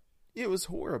 It was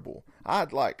horrible.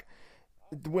 I'd like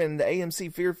when the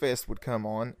AMC Fear Fest would come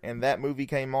on, and that movie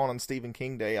came on Stephen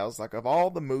King Day. I was like, of all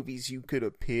the movies you could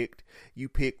have picked, you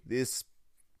picked this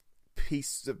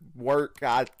piece of work.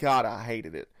 I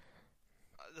hated it.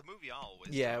 The movie I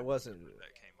always it wasn't.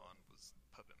 That came on was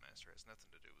Puppet Master. It has nothing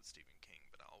to do with Stephen King,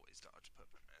 but I always dodged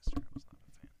Puppet Master. I was not a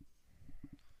fan.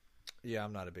 Yeah,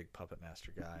 I'm not a big Puppet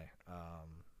Master guy.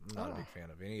 I'm not a big fan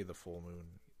of any of the Full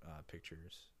Moon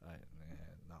pictures.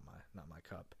 Not my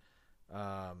cup.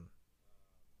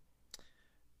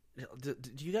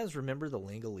 Do you guys remember the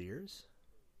Langoliers?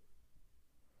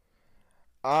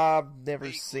 I've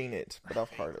never seen it, but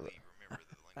I've heard of it. Remember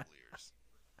the Langoliers?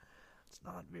 It's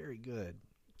not very good.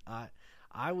 I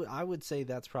would say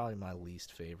that's probably my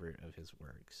least favorite of his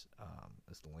works.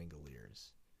 Is the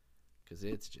Langoliers, because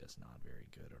it's just not very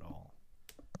good at all.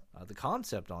 The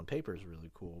concept on paper is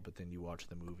really cool, but then you watch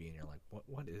the movie and you're like,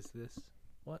 what is this?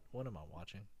 What am I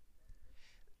watching?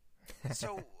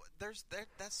 So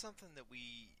that's something that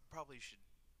we probably should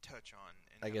touch on.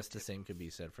 And I guess the same could be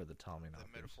said for the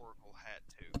Tommyknockers. The metaphorical hat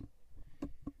too.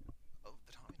 Oh,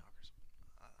 the Tommyknockers.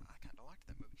 I kind of liked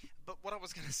that movie. But what I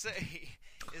was going to say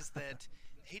is that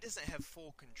he doesn't have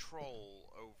full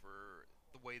control over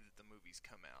the way that the movies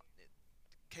come out.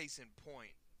 Case in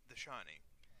point, The Shining.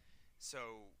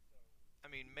 So, I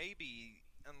mean, maybe,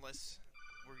 unless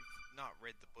we've not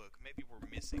read the book, maybe we're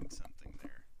missing something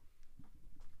there.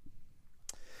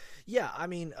 Yeah, I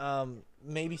mean,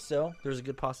 maybe so. There's a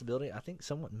good possibility. I think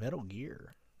somewhat Metal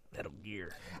Gear. Yeah,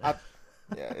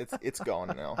 it's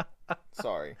gone now.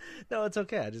 Sorry. No, it's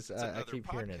okay. I keep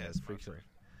hearing it. podcast, It's freaking.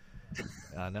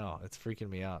 I know it's freaking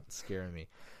me out. It's scaring me.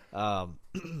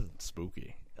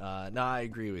 Spooky. No, I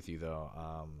agree with you though.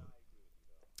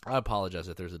 I apologize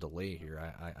if there's a delay here.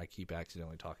 I keep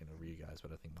accidentally talking over you guys,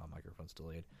 but I think my microphone's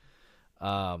delayed.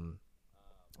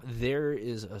 There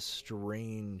is a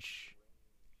strange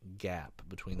gap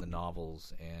between the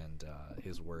novels and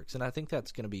his works, and I think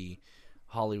that's going to be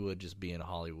Hollywood just being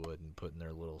Hollywood and putting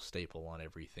their little staple on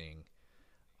everything.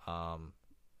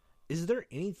 Is there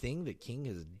anything that King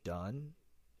has done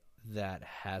that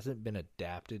hasn't been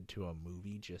adapted to a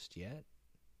movie just yet?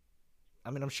 I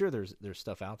mean, I'm sure there's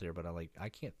stuff out there, but I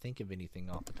can't think of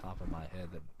anything off the top of my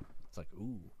head that it's like,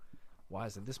 ooh, why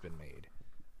hasn't this been made?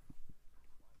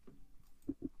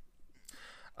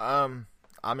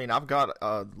 I mean, I've got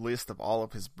a list of all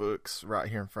of his books right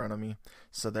here in front of me,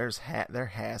 so there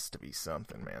has to be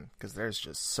something, man, because there's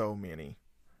just so many.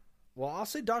 Well, I'll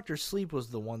say Dr. Sleep was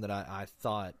the one that I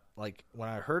thought, like, when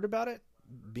I heard about it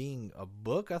being a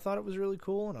book, I thought it was really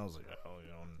cool, and I was like, oh,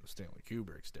 Stanley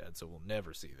Kubrick's dead, so we'll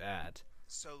never see that.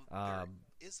 So there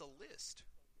is a list.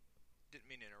 Didn't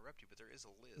mean to interrupt you, but there is a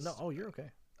list. No, you're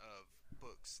okay. Of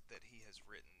books that he has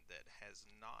written that has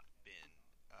not been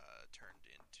turned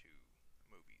into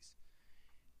movies.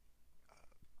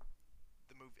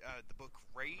 The book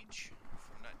Rage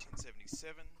from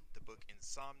 1977, the book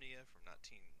Insomnia from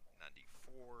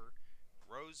 1994,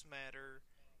 Rose Matter,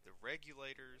 The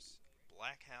Regulators,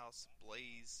 Black House,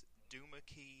 Blaze,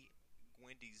 Doohickey,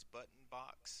 Wendy's Button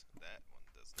Box. That one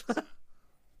doesn't sound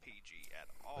PG at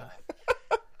all.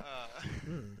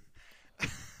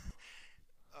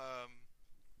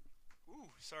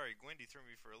 Sorry, Gwendy threw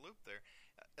me for a loop there.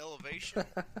 Elevation.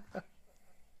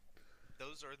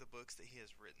 Those are the books that he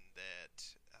has written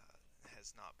that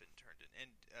has not been turned in.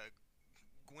 And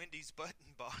Gwendy's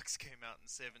Button Box came out in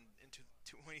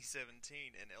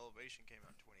 2017, and Elevation came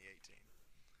out in 2018.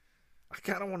 I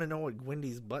kind of want to know what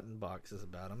Gwendy's Button Box is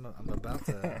about. I'm about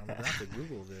to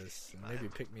Google this and maybe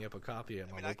pick me up a copy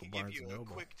at my local Barnes and Noble. I can give you a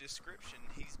quick description.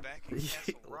 He's back in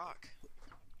Castle Rock.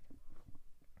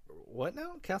 What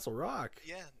now? Castle Rock?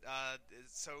 Yeah.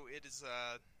 So it is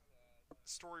a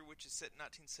story which is set in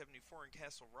 1974 in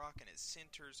Castle Rock, and it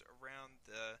centers around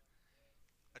a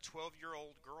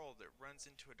 12-year-old girl that runs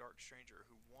into a dark stranger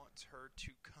who wants her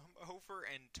to come over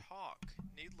and talk.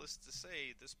 Needless to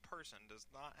say, this person does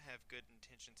not have good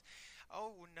intentions.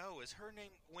 Oh, no. Is her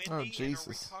name Wendy? Oh, Jesus. And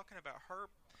are we talking about her?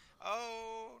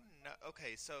 Oh, no.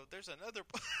 Okay, so there's another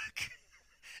book.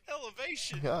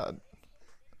 Elevation. God.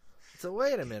 So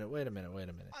wait a minute. I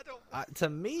don't... To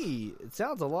me, it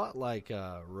sounds a lot like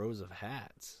Rose of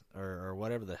Hats or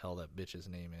whatever the hell that bitch's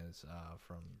name is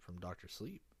from Dr.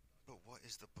 Sleep. But what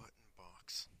is the button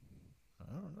box? I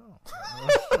don't know.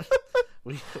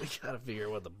 we gotta figure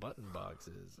out what the button box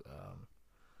is.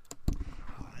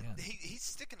 He's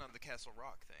sticking on the Castle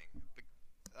Rock thing. But,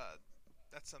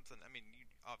 that's something. I mean,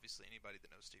 obviously anybody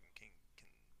that knows Stephen King can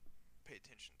pay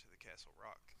attention to the Castle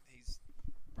Rock. He's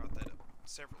brought that up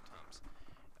several times.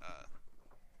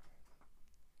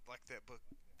 like that book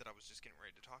that I was just getting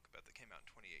ready to talk about that came out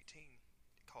in 2018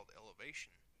 called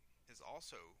Elevation is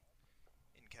also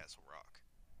in Castle Rock.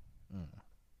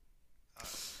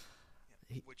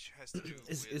 Which has to do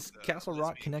Is with Castle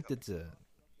Rock lesbian connected couple.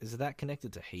 to? Is that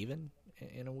connected to Haven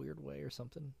in a weird way or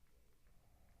something?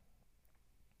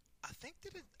 I think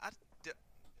that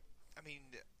I mean,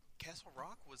 Castle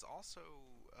Rock was also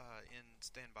in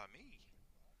Stand By Me.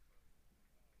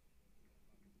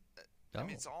 I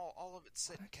mean, it's all of it's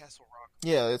set in Castle Rock.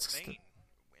 Yeah, it's Maine,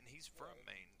 and he's from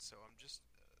Maine, so I'm just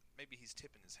maybe he's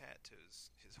tipping his hat to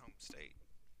his home state.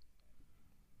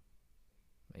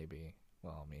 Maybe.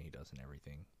 Well, I mean, he does in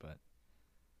everything, but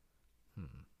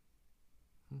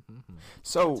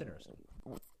so. That's interesting.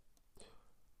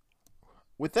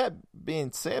 With that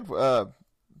being said,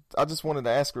 I just wanted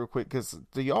to ask real quick, because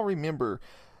do y'all remember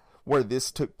where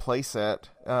this took place at?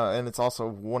 And it's also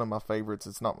one of my favorites.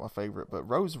 It's not my favorite, but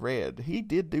Rose Red. He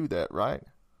did do that, right?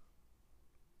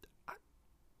 I'm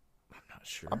not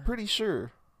sure. I'm pretty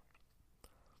sure.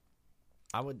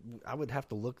 I would have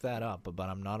to look that up, but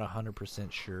I'm not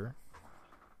 100% sure.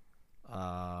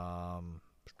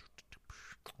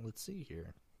 Let's see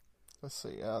here. Let's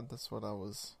see. That's what I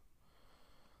was.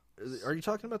 Are you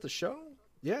talking about the show?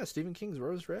 Yeah, Stephen King's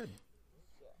Rose Red.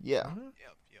 Yeah. Mm-hmm.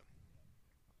 Yep.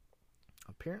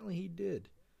 Apparently he did.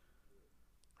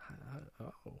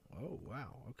 Oh,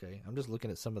 wow. Okay. I'm just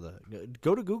looking at some of the...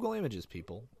 Go to Google Images,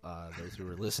 people, those who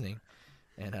are listening,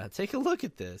 and take a look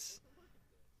at this.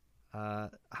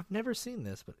 I've never seen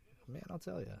this, but, man, I'll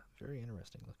tell you, very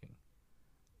interesting looking.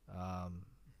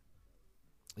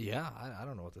 Yeah, I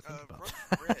don't know what to think about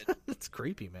that. Rose Red. It's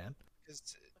creepy, man. Because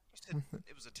you said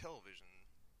it was a television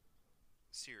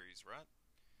series, right?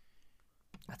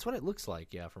 That's what it looks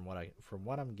like, yeah, from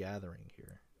what I'm gathering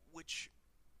here. Which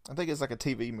I think it's like a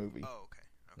TV movie. Oh, okay.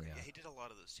 Yeah. Yeah, he did a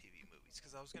lot of those TV movies.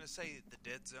 Because I was going to say The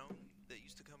Dead Zone that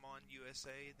used to come on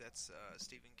USA, that's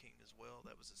Stephen King as well.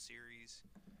 That was a series.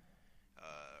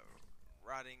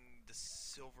 Riding the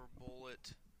Silver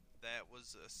Bullet, that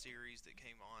was a series that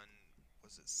came on,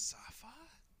 was it Sci-Fi?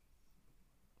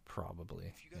 Probably,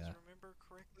 If you guys yeah. remember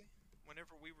correctly.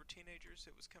 Whenever we were teenagers,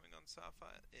 it was coming on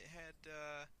Sci-Fi. It had,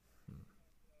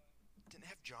 didn't it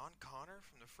have John Connor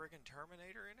from the friggin'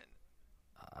 Terminator in it?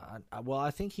 Well,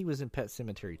 I think he was in Pet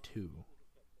Sematary 2.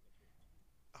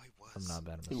 Oh, he was. I'm not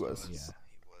bad. He was. Yeah.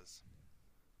 He was.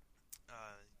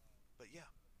 But yeah.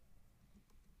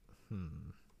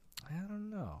 I don't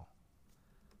know.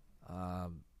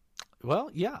 Well,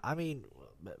 yeah. I mean,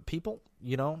 people.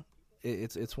 You know,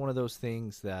 it's one of those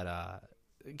things that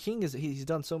King he's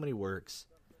done so many works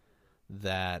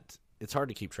that it's hard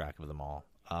to keep track of them all.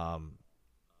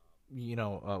 You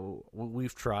know,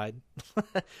 we've tried.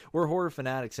 We're horror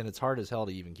fanatics, and it's hard as hell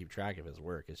to even keep track of his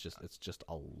work. It's just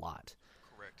a lot.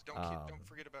 Correct. Don't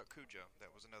forget about Cujo. That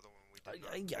was another one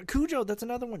we did. Yeah, Cujo. That's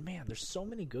another one. Man, there's so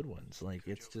many good ones. Like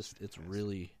it's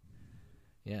really,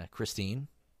 yeah. Christine.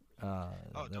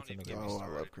 Don't even get me Oh, I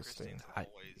started. love Christine.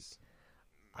 Always.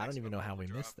 I don't even know how we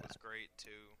Maximum missed Overdrive that. Was great too.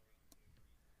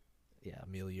 Yeah,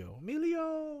 Emilio.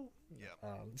 Yeah.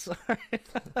 Sorry.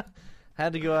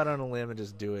 Had to go out on a limb and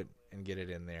just do it and get it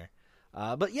in there.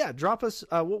 But yeah, drop us.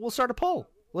 We'll start a poll.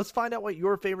 Let's find out what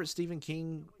your favorite Stephen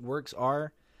King works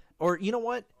are. Or you know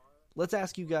what? Let's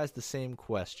ask you guys the same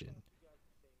question.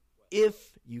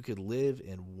 If you could live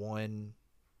in one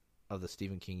of the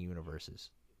Stephen King universes,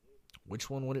 which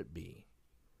one would it be?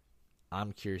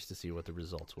 I'm curious to see what the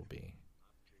results will be.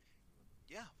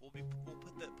 Yeah, we'll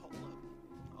put that poll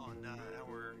up on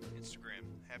our Instagram,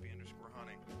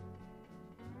 happy_hunting.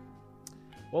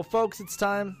 Well, folks, it's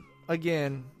time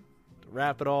again to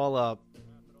wrap it all up.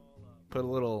 Put a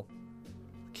little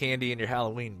candy in your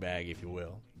Halloween bag, if you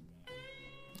will.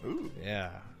 Ooh.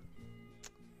 Yeah.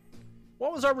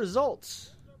 What was our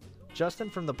results, Justin,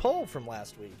 from the poll from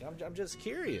last week? I'm just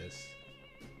curious.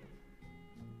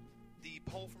 The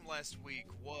poll from last week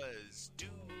was, do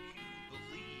you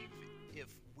believe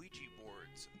if Ouija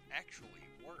boards actually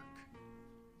work?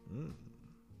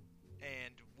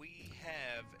 And we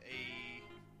have a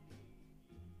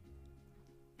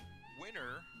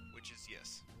winner, which is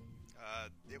yes.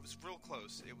 It was real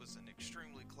close. It was an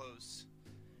extremely close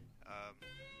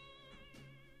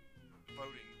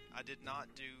voting. I did not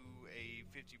do a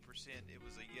 50%. It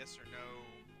was a yes or no.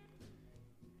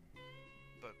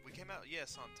 But we came out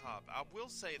yes on top. I will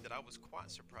say that I was quite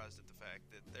surprised at the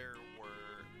fact that there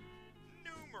were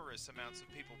numerous amounts of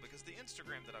people, because the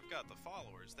Instagram that I've got, the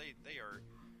followers, they are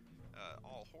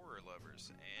all horror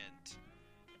lovers, and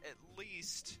at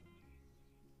least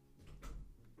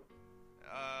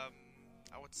I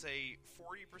would say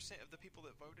 40% of the people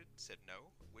that voted said no,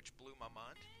 which blew my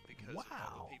mind because of all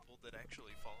Wow. the people that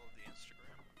actually follow the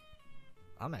Instagram.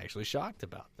 I'm actually shocked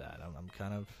about that. I'm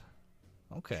kind of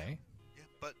okay. Yeah,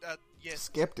 but yes,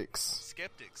 Skeptics.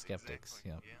 skeptics, Skeptics,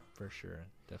 exactly. yeah, for sure.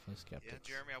 Definitely Yeah, skeptics.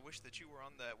 Jeremy, I wish that you were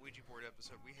on that Ouija board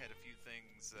episode. We had a few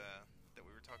things that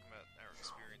we were talking about our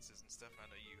experiences and stuff. And I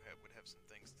know you would have some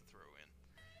things to throw in.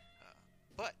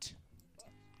 But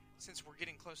since we're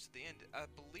getting close to the end, I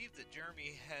believe that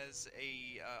Jeremy has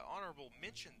a honorable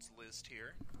mentions list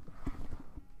here.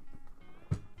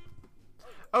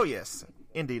 Oh, yes.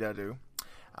 Indeed, I do.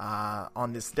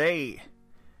 On this day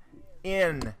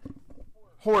in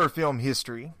horror film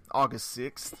history, August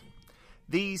 6th,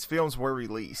 these films were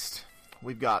released.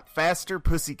 We've got Faster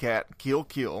Pussycat Kill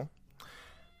Kill,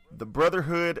 The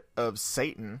Brotherhood of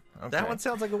Satan. Okay. That one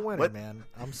sounds like a winner, What? man.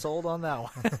 I'm sold on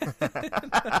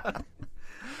that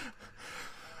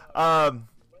one.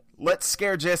 Let's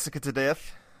Scare Jessica to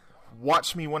Death,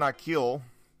 Watch Me When I Kill,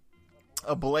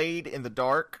 A Blade in the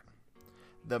Dark,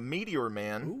 The Meteor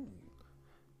Man,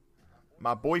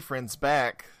 My Boyfriend's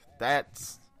Back.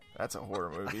 That's a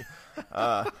horror movie.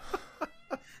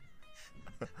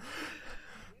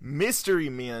 Mystery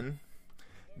Men.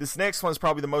 This next one's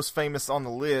probably the most famous on the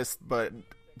list, but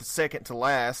the second to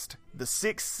last. The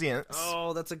Sixth Sense.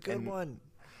 Oh, that's a good one.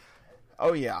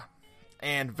 Oh, yeah.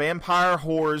 And Vampire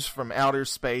Whores from Outer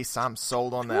Space. I'm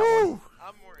sold on that one.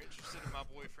 I'm more interested in My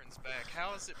Boyfriend's Back.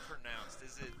 How is it pronounced?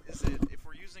 Is it if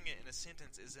we're using it in a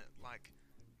sentence, is it like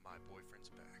My Boyfriend's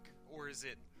Back? Or is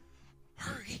it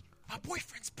Hurry, my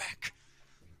boyfriend's back?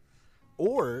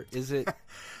 Or is it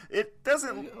It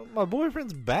doesn't... my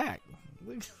boyfriend's back?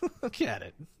 Look at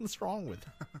it. What's wrong with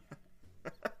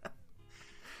it?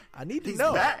 I need to He's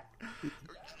know. back. Or you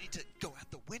need to go out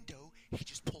the window. He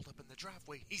just pulled up in the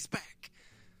driveway. He's back.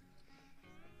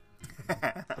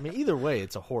 I mean, either way,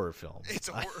 it's a horror film. It's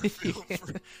a horror film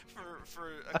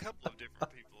for a couple of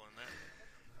different people in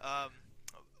that.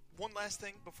 One last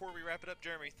thing before we wrap it up,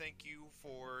 Jeremy, thank you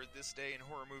for this day in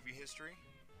horror movie history.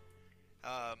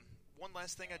 One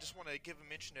last thing I just want to give a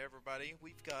mention to everybody.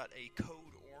 We've got a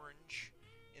Code Orange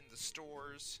in the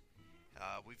stores.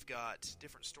 We've got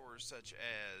different stores such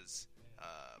as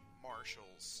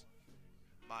Marshall's,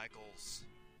 Michael's,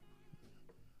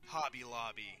 Hobby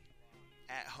Lobby,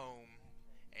 At Home,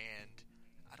 and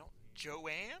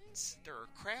Joann's. They're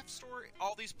a craft store.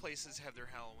 All these places have their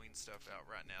Halloween stuff out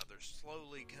right now. They're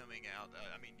slowly coming out.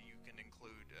 I mean, you can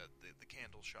include the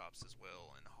candle shops as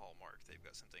well, and Hallmark. They've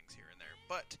got some things here and there.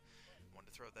 But I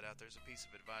wanted to throw that out there as a piece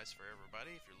of advice for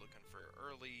everybody. If you're looking for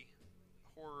early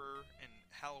horror and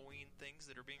Halloween things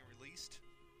that are being released,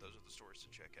 those are the stores to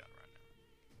check out right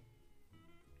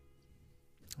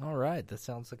now. All right, that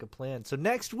sounds like a plan. So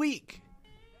next week,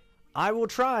 I will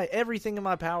try everything in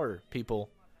my power, people,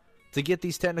 to get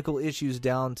these technical issues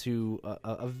down to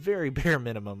a very bare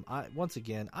minimum. Once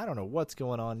again, I don't know what's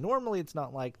going on. Normally, it's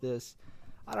not like this.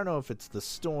 I don't know if it's the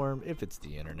storm, if it's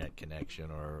the internet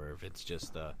connection, or if it's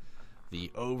just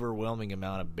the overwhelming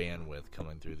amount of bandwidth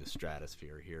coming through the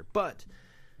stratosphere here. But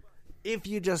if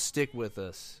you just stick with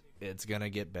us, it's going to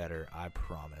get better, I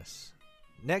promise.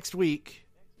 Next week,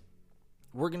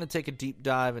 we're going to take a deep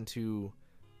dive into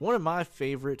one of my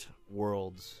favorite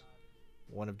worlds,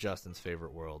 one of Justin's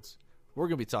favorite worlds. We're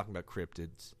going to be talking about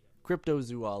cryptids,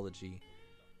 cryptozoology.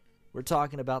 We're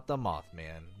talking about the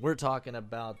Mothman. We're talking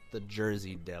about the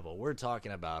Jersey Devil. We're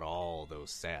talking about all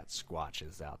those sad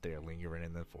squatches out there lingering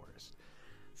in the forest.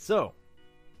 So,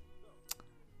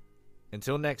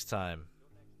 until next time,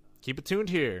 keep it tuned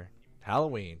here.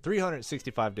 Halloween,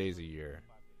 365 days a year,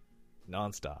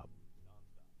 nonstop.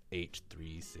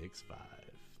 H365.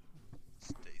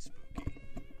 Stay